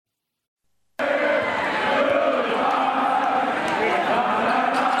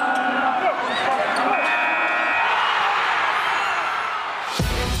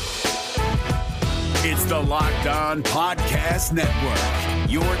Locked On Podcast Network,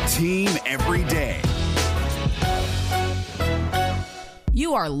 your team every day.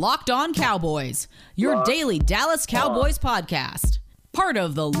 You are Locked On Cowboys, your daily Dallas Cowboys podcast. Part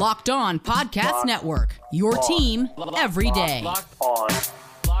of the Locked On Podcast Network, your team every day. Locked On.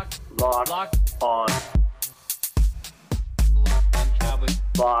 Locked On. Cowboys.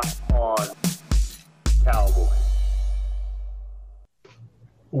 Locked On Cowboys.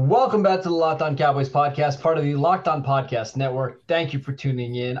 Welcome back to the Locked On Cowboys podcast, part of the Locked On Podcast Network. Thank you for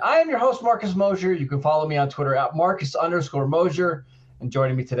tuning in. I am your host, Marcus Mosher. You can follow me on Twitter at Marcus_Mosher. And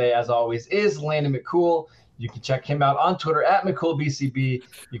joining me today, as always, is Landon McCool. You can check him out on Twitter at McCoolBCB.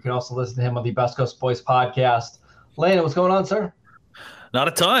 You can also listen to him on the Best Coast Boys podcast. Landon, what's going on, sir? Not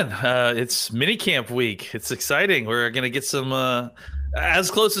a ton. It's minicamp week. It's exciting. We're going to get some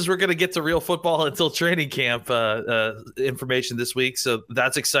as close as we're going to get to real football until training camp information this week. So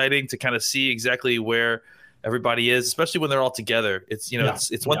that's exciting to kind of see exactly where everybody is, especially when they're all together. It's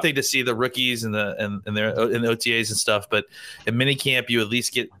it's one thing to see the rookies and their in the OTAs and stuff, but in minicamp you at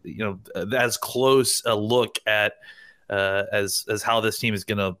least get as close a look at as how this team is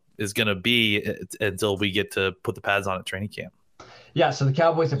gonna be until we get to put the pads on at training camp. Yeah, so the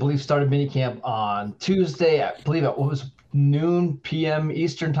Cowboys, I believe, started minicamp on Tuesday. I believe it was noon p.m.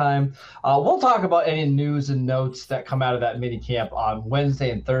 Eastern time. We'll talk about any news and notes that come out of that minicamp on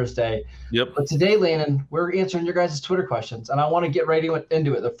Wednesday and Thursday. Yep. But today, Landon, we're answering your guys' Twitter questions, and I want to get right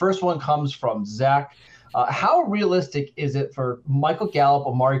into it. The first one comes from Zach. How realistic is it for Michael Gallup,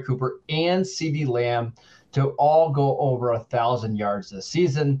 Amari Cooper, and CeeDee Lamb to all go over 1,000 yards this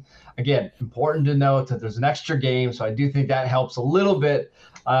season? Again, important to note that there's an extra game, so I do think that helps a little bit.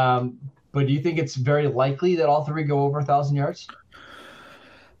 But do you think it's very likely that all three go over 1,000 yards?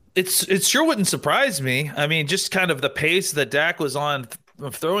 It sure wouldn't surprise me. I mean, just kind of the pace that Dak was on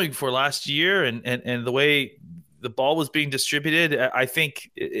throwing for last year and the way the ball was being distributed, I think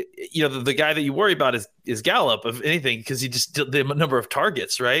the guy that you worry about is Gallup, if anything, because he just did the number of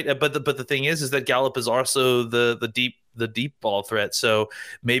targets, right? But the thing is that Gallup is also the deep ball threat, so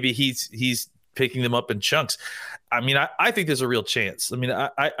maybe he's picking them up in chunks. I mean, I think there's a real chance. I mean,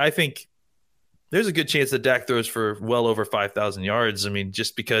 I think there's a good chance that Dak throws for well over 5,000 yards. I mean,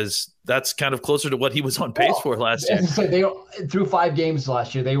 just because that's kind of closer to what he was on pace for last year. Through 5 games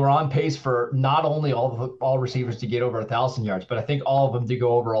last year, they were on pace for not only all receivers to get over 1,000 yards, but I think all of them to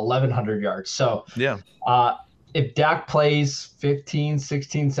go over 1,100 yards. So yeah, if Dak plays 15,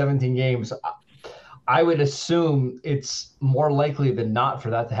 16, 17 games, I would assume it's more likely than not for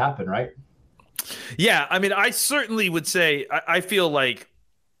that to happen, right? Yeah, I mean, I certainly would say I feel like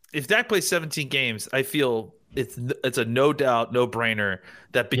if Dak plays 17 games, I feel it's a no doubt, no brainer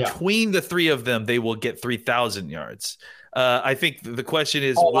that between the three of them, they will get 3,000 yards. I think the question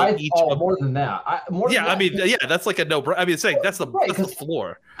is, more than that. That's like a no. I mean, saying that's the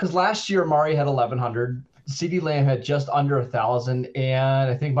floor. Because last year Amari had 1,100, CeeDee Lamb had just under 1,000,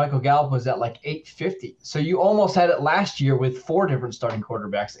 and I think Michael Gallup was at like 850. So you almost had it last year with 4 different starting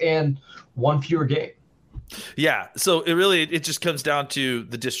quarterbacks and 1 fewer game. Yeah, so it just comes down to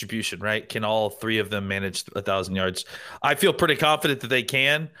the distribution, right? Can all 3 of them manage 1,000 yards? I feel pretty confident that they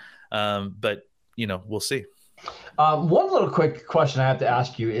can, but we'll see. One little quick question I have to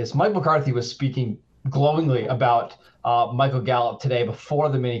ask you is Mike McCarthy was speaking glowingly about Michael Gallup today before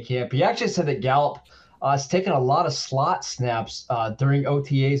the minicamp. He actually said that Gallup has taken a lot of slot snaps during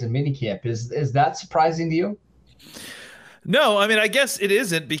OTAs and minicamp. Is that surprising to you? No, I mean, I guess it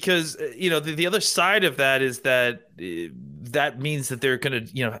isn't because, the other side of that is that that means that they're going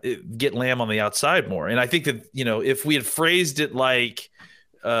to, get Lamb on the outside more. And I think that, if we had phrased it like,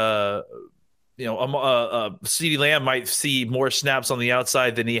 CeeDee Lamb might see more snaps on the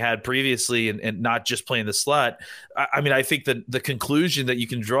outside than he had previously and not just playing the slot. I mean, I think that the conclusion that you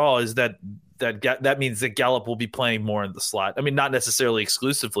can draw is that means that Gallup will be playing more in the slot. I mean, not necessarily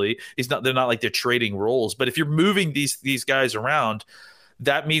exclusively. They're not like they're trading roles, but if you're moving these guys around,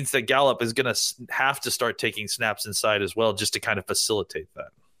 that means that Gallup is going to have to start taking snaps inside as well, just to kind of facilitate that.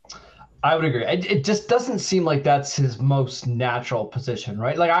 I would agree. It just doesn't seem like that's his most natural position,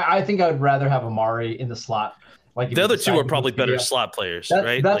 right? Like I think I would rather have Amari in the slot. Like the other two are probably better slot players,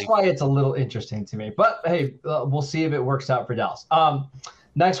 right? That's why it's a little interesting to me. But hey, we'll see if it works out for Dallas.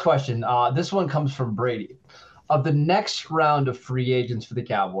 Next question. This one comes from Brady. Of the next round of free agents for the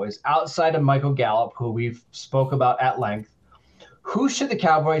Cowboys, outside of Michael Gallup, who we've spoke about at length, who should the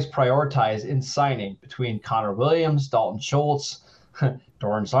Cowboys prioritize in signing between Connor Williams, Dalton Schultz,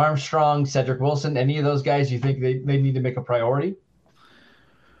 Dorrance Armstrong, Cedric Wilson? Any of those guys you think they need to make a priority?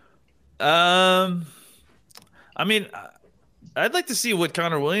 I mean, I'd like to see what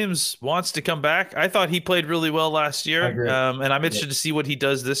Connor Williams wants to come back. I thought he played really well last year, and I'm interested to see what he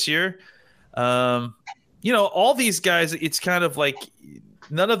does this year. All these guys, it's kind of like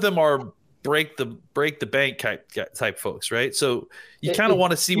none of them are break the bank type folks, right? So you kind of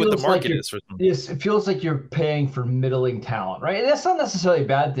want to see what the market is for them. Yes, it feels like you're paying for middling talent, right? And that's not necessarily a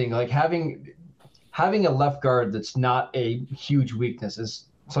bad thing. Like having a left guard that's not a huge weakness is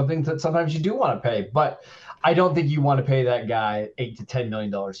something that sometimes you do want to pay, but I don't think you want to pay that guy $8 to $10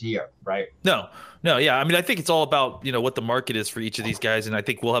 million a year, right? No, yeah. I mean, I think it's all about what the market is for each of these guys, and I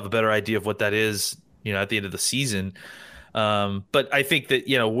think we'll have a better idea of what that is, at the end of the season. But I think that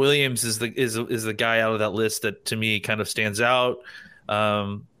Williams is the guy out of that list that to me kind of stands out.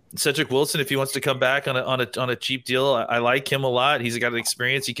 Cedric Wilson, if he wants to come back on a cheap deal, I like him a lot. He's got an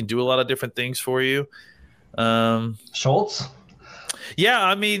experience; he can do a lot of different things for you. Schultz. Yeah,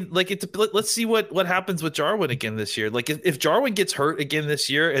 I mean, let's see what happens with Jarwin again this year. Like if Jarwin gets hurt again this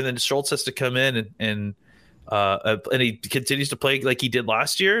year, and then Schultz has to come in and he continues to play like he did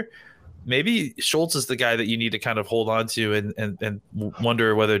last year, maybe Schultz is the guy that you need to kind of hold on to and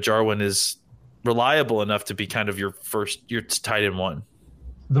wonder whether Jarwin is reliable enough to be kind of your tight end one.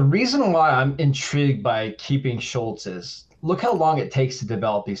 The reason why I'm intrigued by keeping Schultz is look how long it takes to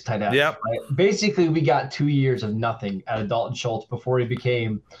develop these tight ends. Yep. Right? Basically, we got 2 years of nothing out of Dalton Schultz before he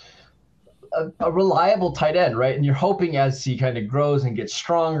became a reliable tight end, right? And you're hoping as he kind of grows and gets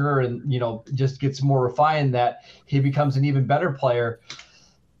stronger and, just gets more refined that he becomes an even better player.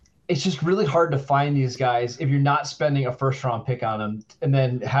 It's just really hard to find these guys if you're not spending a first-round pick on them and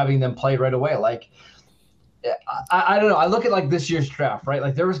then having them play right away. Like, I don't know. I look at this year's draft, right?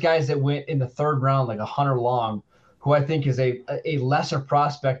 Like there was guys that went in the third round, like a Hunter Long, who I think is a lesser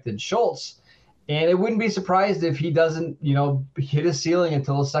prospect than Schultz. And it wouldn't be surprised if he doesn't, hit his ceiling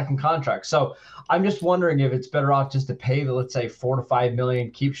until his second contract. So I'm just wondering if it's better off just to pay let's say $4 to $5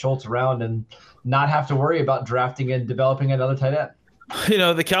 million, keep Schultz around and not have to worry about drafting and developing another tight end.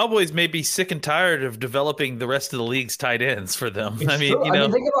 The Cowboys may be sick and tired of developing the rest of the league's tight ends for them. It's true.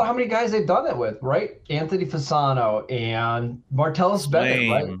 Think about how many guys they've done it with, right? Anthony Fasano and Martellus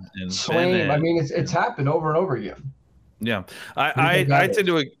Bennett, right? Swain. I mean, it's happened over and over again. Yeah, I tend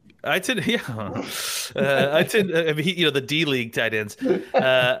to. The D League tight ends.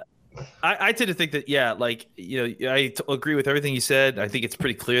 I tend to think that, I agree with everything you said. I think it's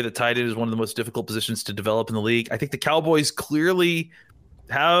pretty clear that tight end is one of the most difficult positions to develop in the league. I think the Cowboys clearly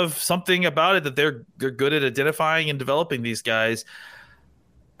have something about it that they're good at identifying and developing these guys.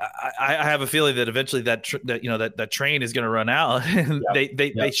 I have a feeling that eventually that train is going to run out, and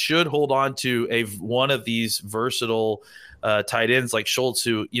they should hold on to one of these versatile tight ends like Schultz,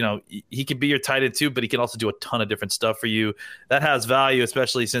 who he can be your tight end too, but he can also do a ton of different stuff for you. That has value,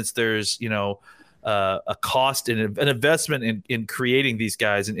 especially since there's a cost and an investment in creating these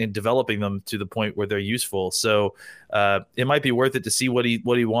guys and in developing them to the point where they're useful. So it might be worth it to see what he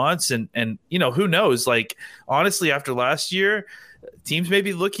wants, and who knows? Like honestly, after last year, teams may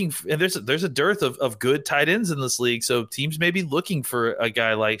be looking and there's a dearth of good tight ends in this league. So teams may be looking for a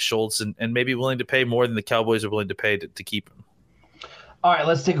guy like Schultz and maybe willing to pay more than the Cowboys are willing to pay to keep him. All right,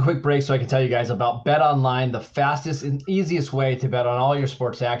 let's take a quick break so I can tell you guys about BetOnline, the fastest and easiest way to bet on all your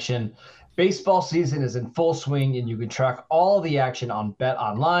sports action. Baseball season is in full swing, and you can track all the action on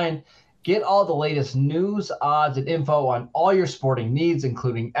BetOnline. Get all the latest news, odds, and info on all your sporting needs,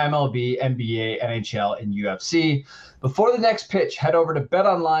 including MLB, NBA, NHL, and UFC. Before the next pitch, head over to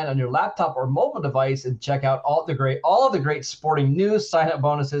BetOnline on your laptop or mobile device and check out all of the great sporting news, sign-up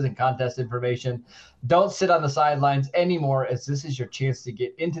bonuses, and contest information. Don't sit on the sidelines anymore, as this is your chance to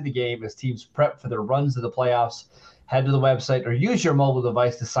get into the game as teams prep for their runs to the playoffs. Head to the website or use your mobile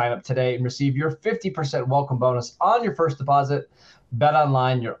device to sign up today and receive your 50% welcome bonus on your first deposit.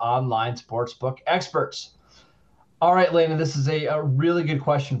 BetOnline, your online sportsbook experts. All right, Landon, this is a really good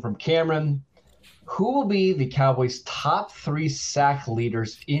question from Cameron. Who will be the Cowboys' top 3 sack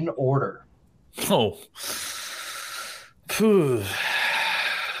leaders in order? Oh. Because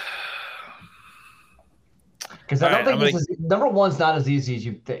I don't think number one's not as easy as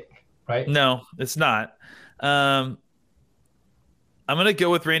you think, right? No, it's not. I'm going to go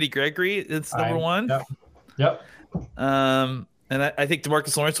with Randy Gregory. It's number one. Yep. And I think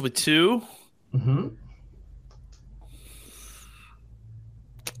DeMarcus Lawrence with 2. Mm-hmm.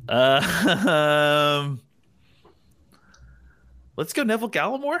 Let's go Neville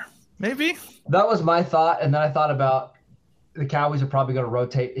Gallimore, maybe. That was my thought, and then I thought about the Cowboys are probably going to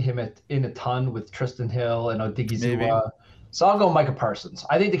rotate him in a ton with Tristan Hill and Odigizua. So I'll go Micah Parsons.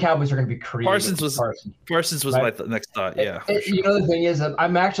 I think the Cowboys are going to be creative. Parsons was right? my next thought. Yeah. Sure. You know, the thing is that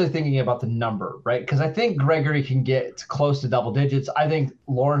I'm actually thinking about the number, right? Because I think Gregory can get close to double digits. I think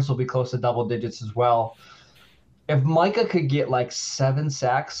Lawrence will be close to double digits as well. If Micah could get like 7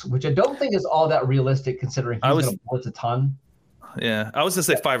 sacks, which I don't think is all that realistic considering he's going to blitz a ton. Yeah, I was going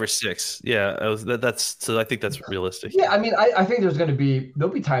to say 5 or 6. Yeah, I think that's realistic. Yeah, I mean, I think there'll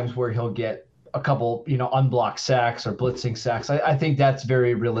be times where he'll get a couple, unblocked sacks or blitzing sacks. I think that's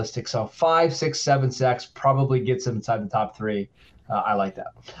very realistic. So 5, 6, 7 sacks probably gets him inside the top 3. I like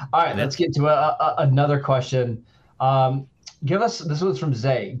that. All right, let's get to another question. This one's from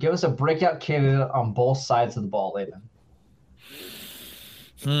Zay. Give us a breakout candidate on both sides of the ball, Layman.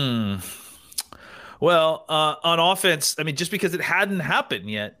 Well, on offense, I mean, just because it hadn't happened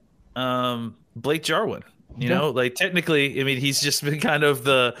yet, Blake Jarwin. Technically, I mean, he's just been kind of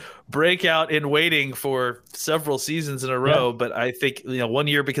the breakout in waiting for several seasons in a row. Yeah. But I think, 1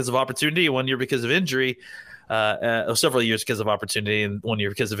 year because of opportunity, 1 year because of injury, several years because of opportunity, and 1 year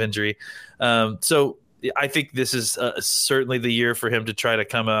because of injury. So I think this is certainly the year for him to try to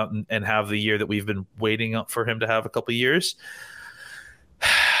come out and have the year that we've been waiting for him to have a couple of years.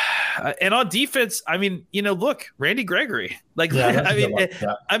 And on defense, I mean, look, Randy Gregory.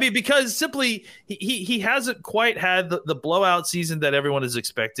 I mean, because simply he hasn't quite had the blowout season that everyone has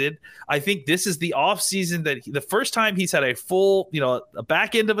expected. I think this is the off season the first time he's had a full, a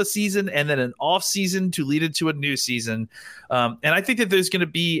back end of a season and then an off season to lead into a new season. And I think that there's going to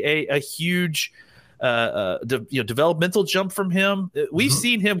be a huge developmental jump from him. We've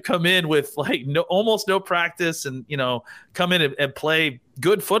seen him come in with almost no practice and come in and play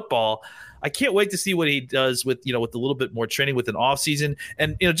good football. I can't wait to see what he does with with a little bit more training with an off season.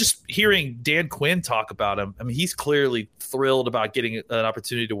 And just hearing Dan Quinn talk about him, I mean, he's clearly thrilled about getting an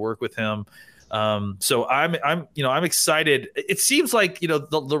opportunity to work with him. So I'm excited. It seems like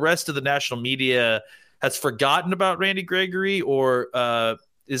the rest of the national media has forgotten about Randy Gregory or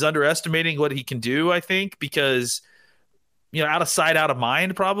is underestimating what he can do, I think, because, out of sight, out of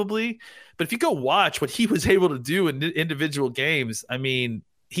mind, probably. But if you go watch what he was able to do in individual games, I mean,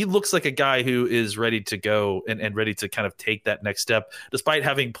 he looks like a guy who is ready to go and ready to kind of take that next step, despite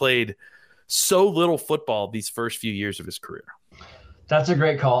having played so little football these first few years of his career. That's a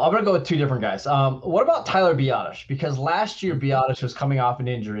great call. I'm going to go with 2 different guys. What about Tyler Biadasz? Because last year, Biadasz was coming off an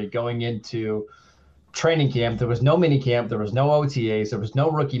injury going into training camp. There was no mini camp. There was no OTAs. There was no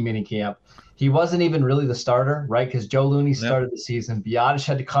rookie mini camp. He wasn't even really the starter, right? Because Joe Looney started the season. Biadasz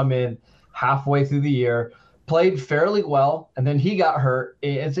had to come in halfway through the year, played fairly well, and then he got hurt.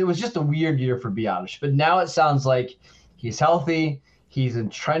 It was just a weird year for Biadasz. But now it sounds like he's healthy. He's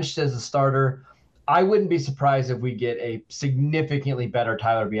entrenched as a starter. I wouldn't be surprised if we get a significantly better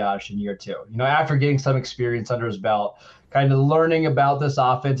Tyler Biadasz in year 2. After getting some experience under his belt, kind of learning about this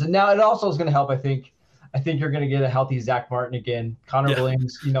offense. And now it also is going to help, I think you're going to get a healthy Zach Martin again. Connor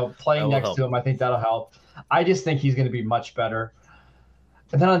Williams, playing next to him. I think that'll help. I just think he's going to be much better.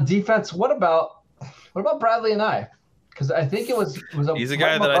 And then on defense, what about Bradley and I? Because I think he's a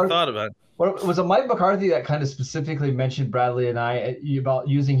guy that I thought about. Was it Mike McCarthy that kind of specifically mentioned Bradley and I about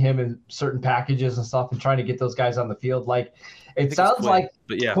using him in certain packages and stuff and trying to get those guys on the field? It sounds like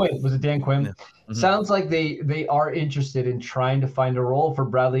Quinn. Was it Dan Quinn? Yeah. Mm-hmm. Sounds like they are interested in trying to find a role for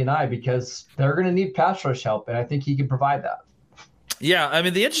Bradley and I because they're going to need pass rush help, and I think he can provide that. Yeah, I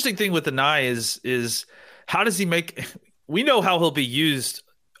mean, the interesting thing with the Nye is how does he make – we know how he'll be used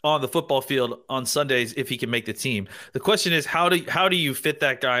on the football field on Sundays if he can make the team. The question is how do you fit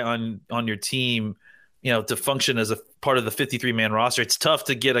that guy on your team, to function as a part of the 53-man roster? It's tough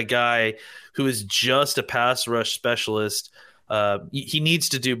to get a guy who is just a pass rush specialist. He needs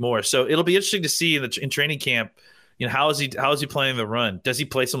to do more. So it'll be interesting to see in training camp, how is he playing the run? Does he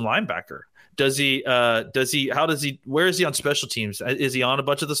play some linebacker? Where is he on special teams? Is he on a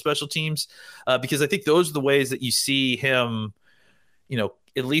bunch of the special teams? Because I think those are the ways that you see him,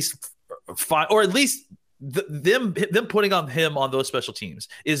 at least them putting on him on those special teams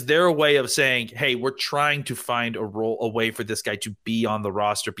is their way of saying, hey, we're trying to find a way for this guy to be on the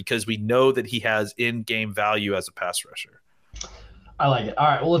roster because we know that he has in-game value as a pass rusher. I like it. All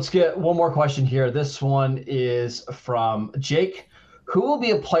right, well, let's get one more question here. This one is from Jake. Who will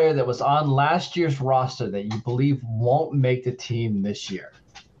be a player that was on last year's roster that you believe won't make the team this year?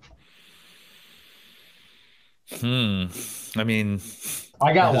 I mean,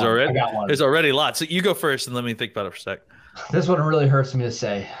 I got one. There's already lots. So you go first and let me think about it for a sec. This one really hurts me to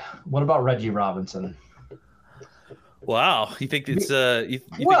say. What about Reggie Robinson? Wow. You think it's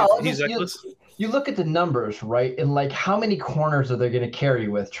you look at the numbers, right? And how many corners are they going to carry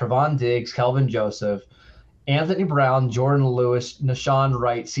with Trevon Diggs, Kelvin Joseph, Anthony Brown, Jordan Lewis, Nashawn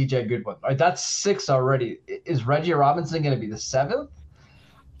Wright, CJ Goodwin. All right, that's 6 already. Is Reggie Robinson going to be the 7th?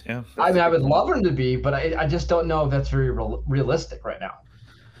 Yeah. I mean, I would love him to be, but I just don't know if that's very realistic right now.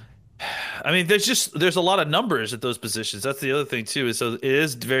 I mean, there's a lot of numbers at those positions. That's the other thing too. Is so it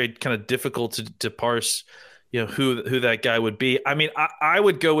is very kind of difficult to parse, who that guy would be. I mean, I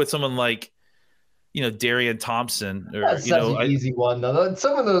would go with someone like, Darian Thompson. Or, That's such an easy one though.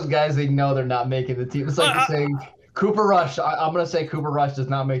 Some of those guys, they know they're not making the team. It's like saying Cooper Rush. I'm going to say Cooper Rush does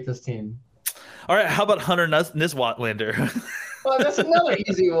not make this team. All right, how about Hunter Niswatlander? Well, that's another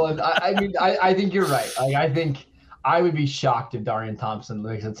easy one. I mean, I think you're right. I think I would be shocked if Darian Thompson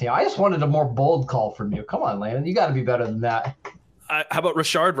makes the team. I just wanted a more bold call from you. Come on, Landon. You got to be better than that. How about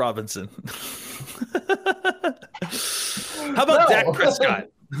Rashard Robinson? How about Dak Prescott?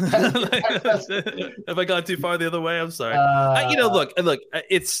 Have I gone too far the other way? I'm sorry. Look.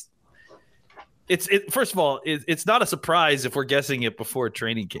 It's first of all, it's not a surprise if we're guessing it before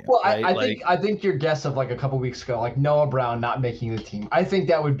training camp. Well, right? I think your guess of like a couple weeks ago, like Noah Brown not making the team, I think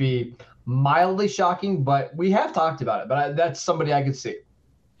that would be mildly shocking. But we have talked about it. But that's somebody I could see.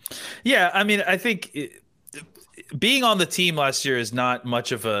 Yeah, I mean, I think being on the team last year is not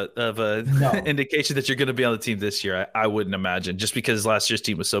much of a indication that you're going to be on the team this year. I wouldn't imagine, just because last year's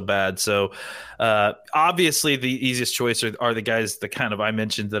team was so bad. So obviously the easiest choice are the guys that kind of I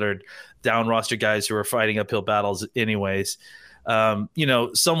mentioned that are down roster guys who are fighting uphill battles anyways.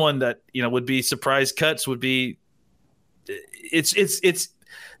 Someone that, would be surprise cuts would be it's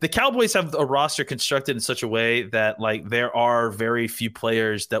the Cowboys have a roster constructed in such a way that like there are very few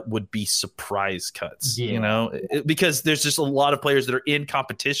players that would be surprise cuts, because there's just a lot of players that are in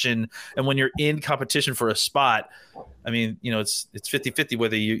competition. And when you're in competition for a spot, I mean, it's 50-50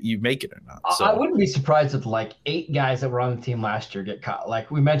 whether you make it or not. So. I wouldn't be surprised if like 8 guys that were on the team last year get cut. Like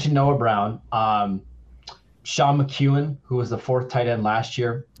we mentioned Noah Brown, Sean McEwen, who was the 4th tight end last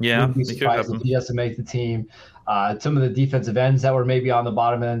year. Yeah. Wouldn't be surprised if he doesn't make the team. Some of the defensive ends that were maybe on the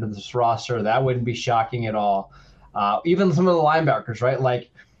bottom end of this roster, that wouldn't be shocking at all. Even some of the linebackers, right?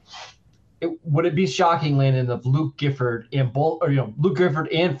 Like, would it be shocking, Landon, if Luke Gifford and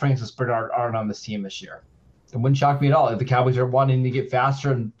Francis Bernard aren't on this team this year? It wouldn't shock me at all if the Cowboys are wanting to get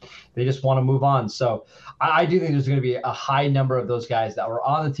faster and they just want to move on. So I do think there's going to be a high number of those guys that were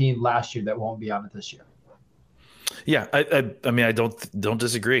on the team last year that won't be on it this year. Yeah, I mean, I don't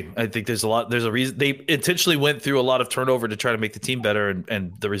disagree. I think there's a reason they intentionally went through a lot of turnover to try to make the team better,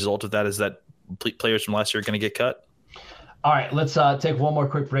 and the result of that is that players from last year are going to get cut. All right, let's take one more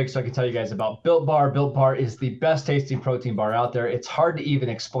quick break so I can tell you guys about Built Bar. Built Bar is the best tasting protein bar out there. It's hard to even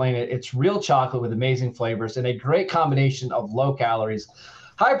explain it. It's real chocolate with amazing flavors and a great combination of low calories,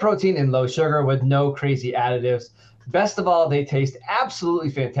 high protein, and low sugar with no crazy additives. Best of all, they taste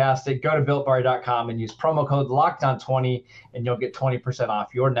absolutely fantastic. Go to BuiltBar.com and use promo code LOCKEDON20 and you'll get 20% off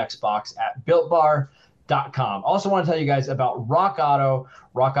your next box at BuiltBar.com. Also want to tell you guys about Rock Auto.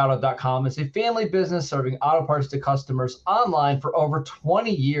 RockAuto.com is a family business serving auto parts to customers online for over 20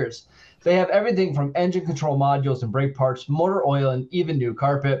 years. They have everything from engine control modules and brake parts, motor oil, and even new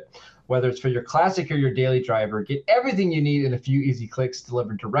carpet. Whether it's for your classic or your daily driver, get everything you need in a few easy clicks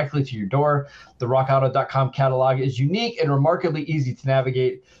delivered directly to your door. The RockAuto.com catalog is unique and remarkably easy to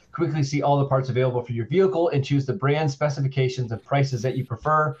navigate. Quickly see all the parts available for your vehicle and choose the brand, specifications, and prices that you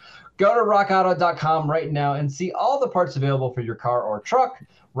prefer. Go to RockAuto.com right now and see all the parts available for your car or truck.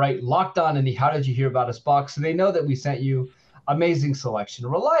 Right, Locked On in the How Did You Hear About Us box, so they know that we sent you. Amazing selection,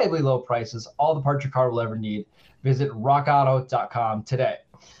 reliably low prices, all the parts your car will ever need. Visit RockAuto.com today.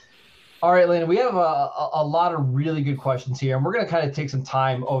 All right, Landon, we have a lot of really good questions here, and we're going to kind of take some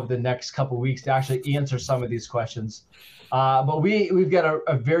time over the next couple of weeks to actually answer some of these questions. But we've got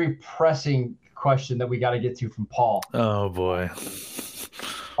a very pressing question that we got to get to from Paul. Oh, boy.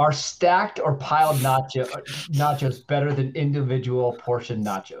 Are stacked or piled nachos better than individual portion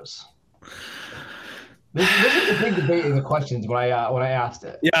nachos? This is a big debate in the questions when I asked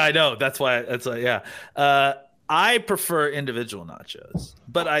it. Yeah, I know. That's why. Yeah. I prefer individual nachos,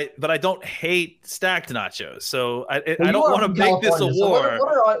 but I don't hate stacked nachos. So I don't want to make this a war. So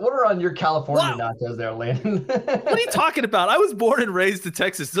what are on your California nachos there, Landon? What are you talking about? I was born and raised in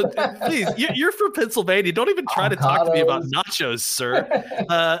Texas. So please, you're from Pennsylvania. Don't even try to talk to me about nachos, sir.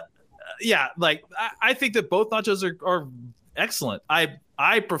 I think that both nachos are excellent.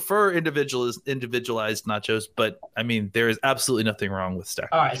 I prefer individualized nachos, but I mean there is absolutely nothing wrong with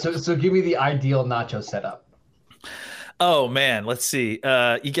stacked. All right, so give me the ideal nacho setup. Oh man, let's see.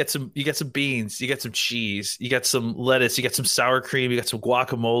 You get some beans, you get some cheese, you get some lettuce, you get some sour cream, you got some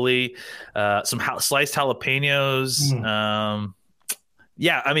guacamole, some sliced jalapenos.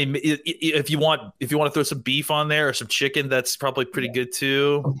 Yeah, I mean, if you want to throw some beef on there or some chicken, that's probably pretty good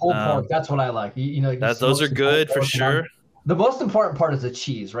too. Pulled pork, that's what I like. Those are good for sure. The most important part is the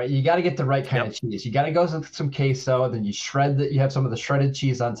cheese, right? You got to get the right kind of cheese. You got to go with some queso, then you shred that. You have some of the shredded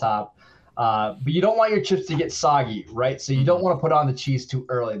cheese on top, but you don't want your chips to get soggy, right? So you don't want to put on the cheese too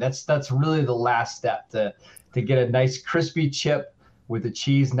early. That's really the last step to get a nice crispy chip with the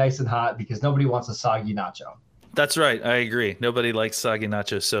cheese nice and hot, because nobody wants a soggy nacho. That's right. I agree. Nobody likes soggy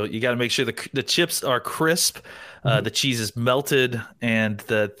nachos. So you got to make sure the chips are crisp, the cheese is melted, and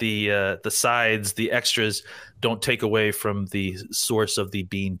the sides, the extras, don't take away from the source of the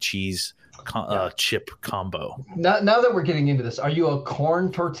bean cheese chip combo. Now that we're getting into this, are you a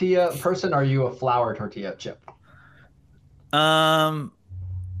corn tortilla person? Or are you a flour tortilla chip? For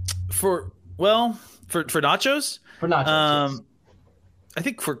nachos. For nachos. Yes. I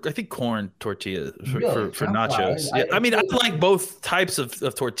think corn tortilla Really? for nachos. Yeah. I mean, I like both types of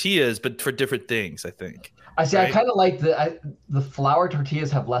tortillas, but for different things, I think. I see. Right? I kind of like the flour tortillas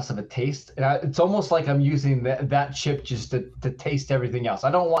have less of a taste. And it's almost like I'm using that chip just to taste everything else.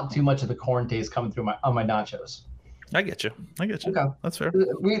 I don't want too much of the corn taste coming through on my nachos. I get you. Okay. That's fair.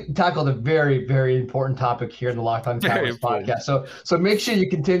 We tackled a very, very important topic here in the Locked On Cowboys podcast. So make sure you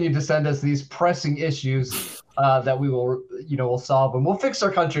continue to send us these pressing issues that we will, we'll solve, and we'll fix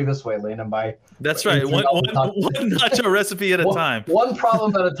our country this way, Landon. That's right. One nacho recipe at a time. One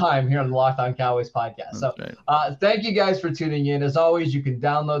problem at a time here on the Locked On Cowboys podcast. So thank you guys for tuning in. As always, you can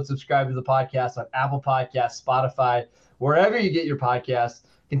download, subscribe to the podcast on Apple Podcasts, Spotify, wherever you get your podcasts.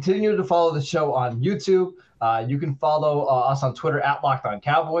 Continue to follow the show on YouTube. You can follow us on Twitter at Locked On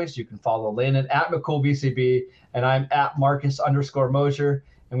Cowboys. You can follow Landon at McCoolBCB, and I'm at Marcus_Mosher,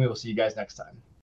 and we will see you guys next time.